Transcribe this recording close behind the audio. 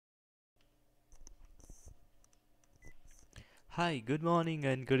Hi, good morning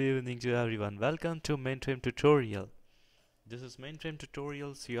and good evening to everyone. Welcome to Mainframe tutorial. This is Mainframe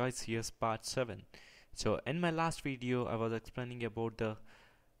tutorial CICS part 7. So in my last video I was explaining about the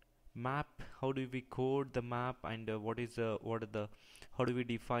map, how do we code the map, and how do we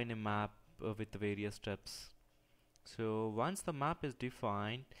define a map with the various steps. So once the map is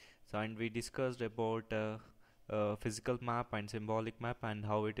defined, and we discussed about physical map and symbolic map and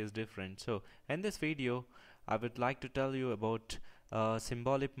how it is different. So in this video I would like to tell you about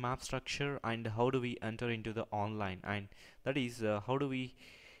symbolic map structure and how do we enter into the online, and that is how do we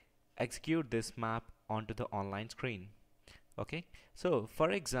execute this map onto the online screen. Okay, so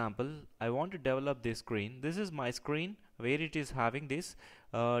for example, I want to develop this screen. This is my screen where it is having this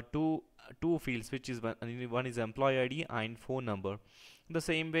two fields, which is one is employee ID and phone number. The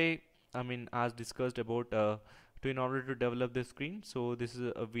same way, I mean, as discussed about to in order to develop this screen, so this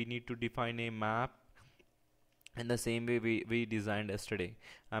is we need to define a map in the same way we designed yesterday,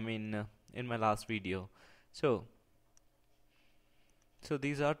 I mean in my last video. So so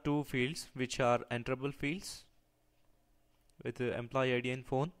these are two fields which are enterable fields with employee ID and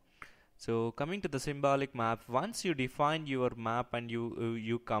phone. So coming to the symbolic map, once you define your map and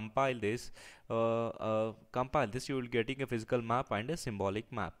you compile this, you will getting a physical map and a symbolic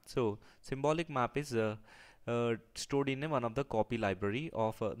map. So symbolic map is stored in one of the copy library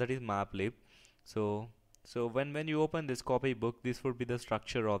of that is maplib. So when you open this copy book, this would be the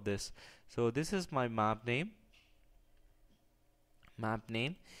structure of this. So this is my map name.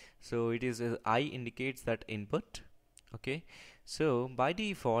 So it is I indicates that input. Okay, so by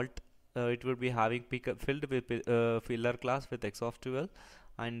default it will be having filled with filler class with x of 12,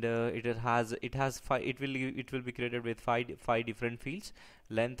 and it will be created with five different fields.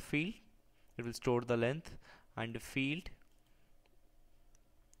 Length field, it will store the length, and field,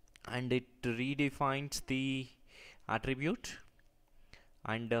 and it redefines the attribute,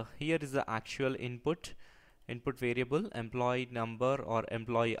 and here is the actual input variable, employee number or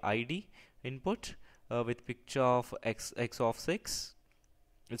employee ID input with picture of x of 6.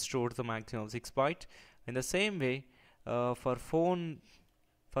 It stores the maximum 6 byte. In the same way, for phone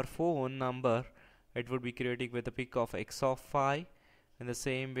number, it would be creating with a pic of x of 5. In the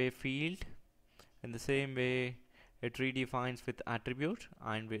same way, field, in the same way it redefines with attribute,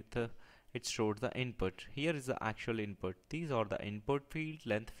 and with it stores the input. Here is the actual input. These are the input field,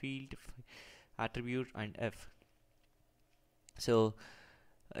 length field, attribute, and f. So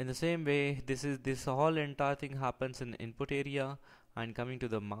in the same way, this whole entire thing happens in input area, and coming to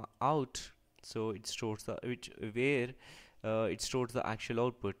the out, so it stores the it stores the actual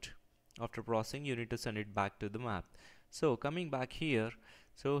output. After processing, you need to send it back to the map. So coming back here,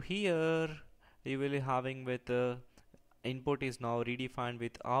 so here you will be having with input is now redefined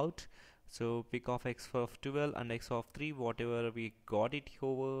with out. So pick of x of 12 and x of 3, whatever we got it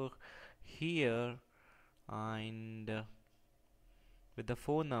over here, and with the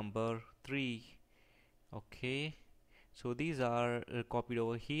phone number 3. Okay, so these are copied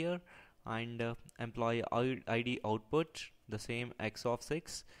over here, and employee ID output the same x of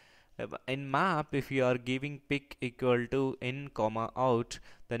 6. In map, if you are giving pick equal to in comma out,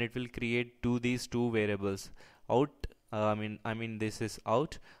 then it will create these two variables. Out, I mean this is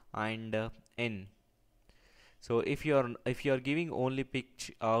out, and in. So if you are giving only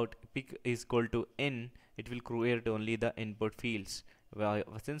pick is equal to in, it will create only the input fields. Well,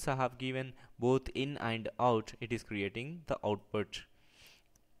 since I have given both in and out, it is creating the output.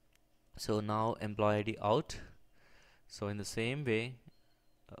 So now employee ID out. So in the same way,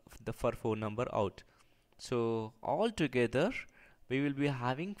 the for phone number out. So all together we will be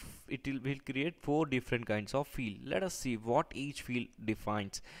having will create 4 different kinds of field. Let us see what each field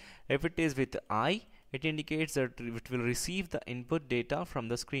defines. If it is with I, it indicates that it will receive the input data from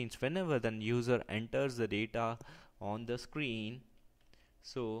the screens whenever the user enters the data on the screen.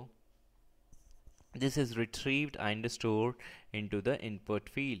 So this is retrieved and stored into the input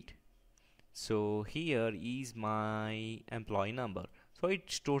field. So here is my employee number, so it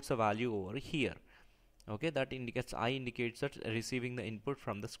stores a value over here. Okay, that indicates I indicates that receiving the input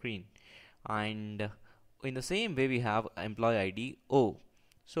from the screen. And in the same way, we have employee ID O.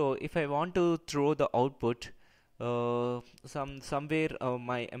 So if I want to throw the output somewhere,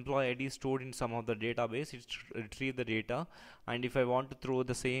 my employee ID is stored in some of the database, it retrieve the data, and if I want to throw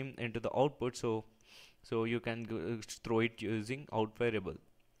the same into the output, so you can throw it using out variable.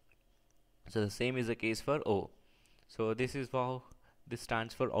 So the same is the case for O. So this is how This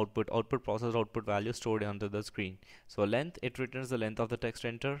stands for output. Output process output value stored onto the screen. So length, it returns the length of the text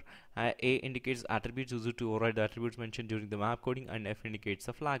enter. A indicates attributes used to override the attributes mentioned during the map coding, and F indicates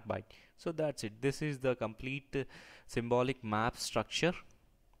the flag byte. So that's it. This is the complete symbolic map structure.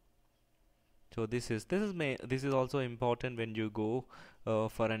 So this is also important when you go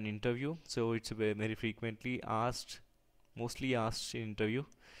for an interview. So it's very frequently asked, mostly asked in interview.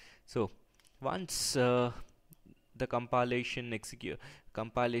 So once the compilation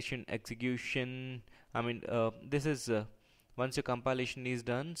execution, I mean this is once your compilation is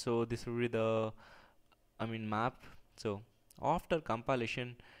done, so this will be the map. So after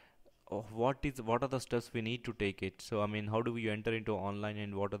compilation, what are the steps we need to take it? So how do we enter into online,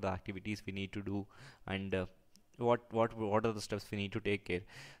 and what are the activities we need to do, and what are the steps we need to take care?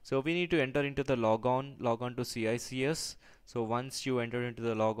 So we need to enter into the logon to CICS. So once you enter into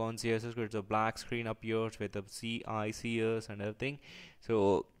the logon CICS, it's a black screen appears with the CICS and everything.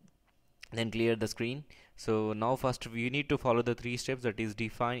 So then clear the screen. So now first we need to follow the 3 steps, that is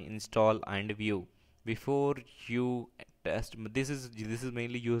define, install and view. Before you test, this is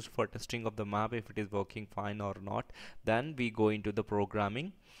mainly used for testing of the map, if it is working fine or not. Then we go into the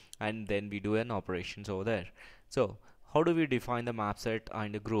programming, and then we do an operations over there. So how do we define the map set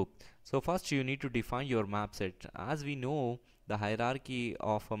and a group? So first you need to define your map set. As we know the hierarchy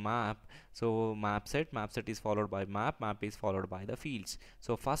of a map, so map set is followed by map is followed by the fields.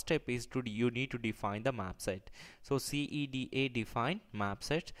 So first step is you need to define the map set. So CEDA, define map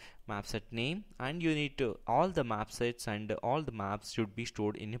set name, and you need to all the map sets and all the maps should be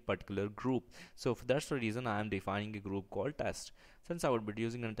stored in a particular group. So that's the reason I am defining a group called test. Since I would be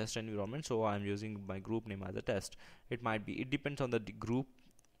using a test environment, so I am using my group name as a test. It depends on the group.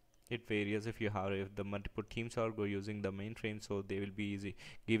 It varies. If the multiple teams are using the mainframe, so they will be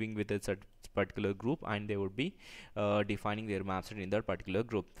giving with a particular group, and they would be defining their map set in that particular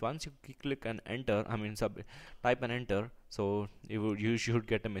group. Once you click and enter, type and enter, so you should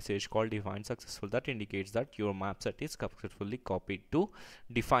get a message called define successful. That indicates that your map set is successfully copied to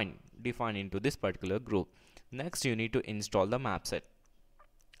define into this particular group. Next you need to install the map set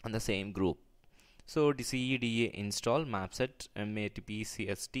on the same group. So CEDA install mapset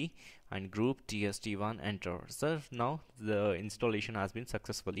matpcst and group tst1, enter. So now the installation has been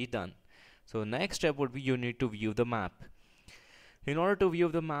successfully done. So next step would be you need to view the map. In order to view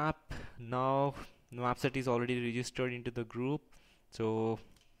the map, now the mapset is already registered into the group. So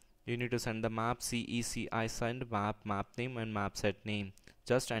you need to send the map CECI send map name and mapset name.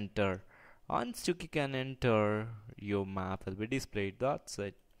 Just enter. Once you can enter, your map will be displayed. That's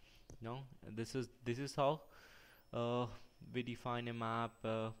it. Now this is how we define a map,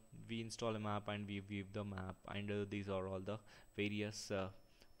 we install a map, and we view the map, and these are all the various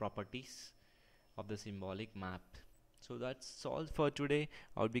properties of the symbolic map. So that's all for today.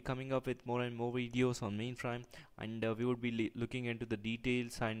 I'll be coming up with more and more videos on mainframe, and we would be looking into the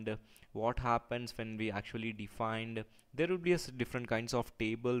details and what happens when we actually defined. There will be different kinds of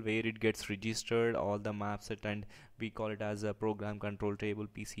table where it gets registered all the map set, and we call it as a program control table,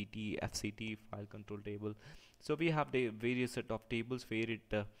 PCT, FCT, file control table. So we have the various set of tables where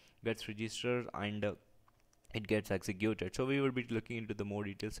it gets registered and it gets executed. So we will be looking into the more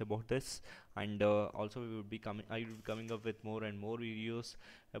details about this, and also I will be coming up with more and more videos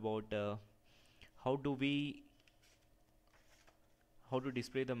about how to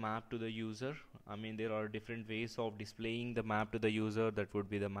display the map to the user. There are different ways of displaying the map to the user. That would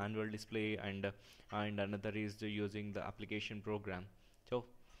be the manual display, and another is using the application program. So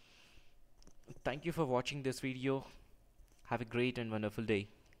thank you for watching this video. Have a great and wonderful day.